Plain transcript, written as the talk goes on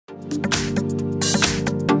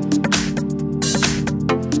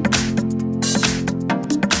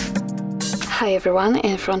Hi everyone,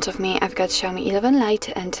 in front of me I've got Xiaomi 11 Lite,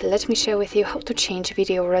 and let me share with you how to change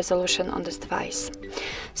video resolution on this device.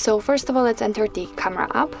 So first of all, let's enter the camera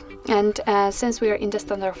app, and since we are in the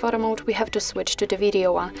standard photo mode, we have to switch to the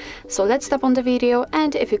video one. So let's tap on the video,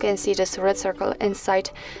 and if you can see this red circle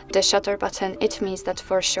inside the shutter button, it means that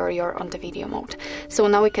for sure you're on the video mode. So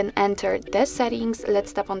now we can enter the settings.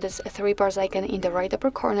 Let's tap on this three bars icon in the right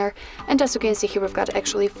upper corner, and as you can see here, we've got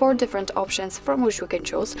actually 4 different options from which we can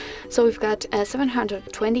choose. So we've got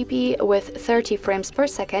 720p with 30 frames per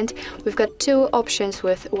second. We've got 2 options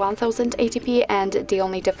with 1080p, and the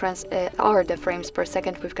only difference are the frames per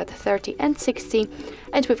second. We've got 30 and 60,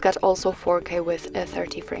 and we've got also 4K with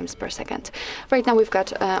 30 frames per second. Right now we've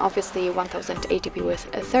got obviously 1080p with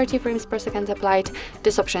 30 frames per second applied.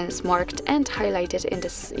 This option is marked and highlighted in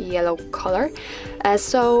this yellow color.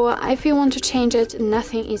 So if you want to change it,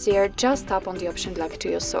 nothing easier, just tap on the option like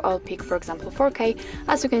to use. So I'll pick, for example, 4K.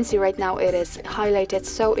 As you can see right now, it is highlighted,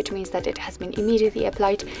 so it means that it has been immediately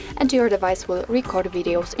applied and your device will record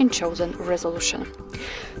videos in chosen resolution.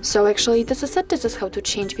 So actually this is it. This is how to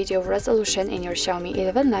change video resolution in your Xiaomi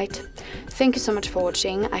 11 Lite. Thank you so much for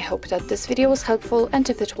watching. I hope that this video was helpful, and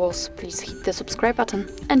if it was, please hit the subscribe button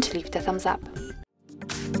and leave the thumbs up.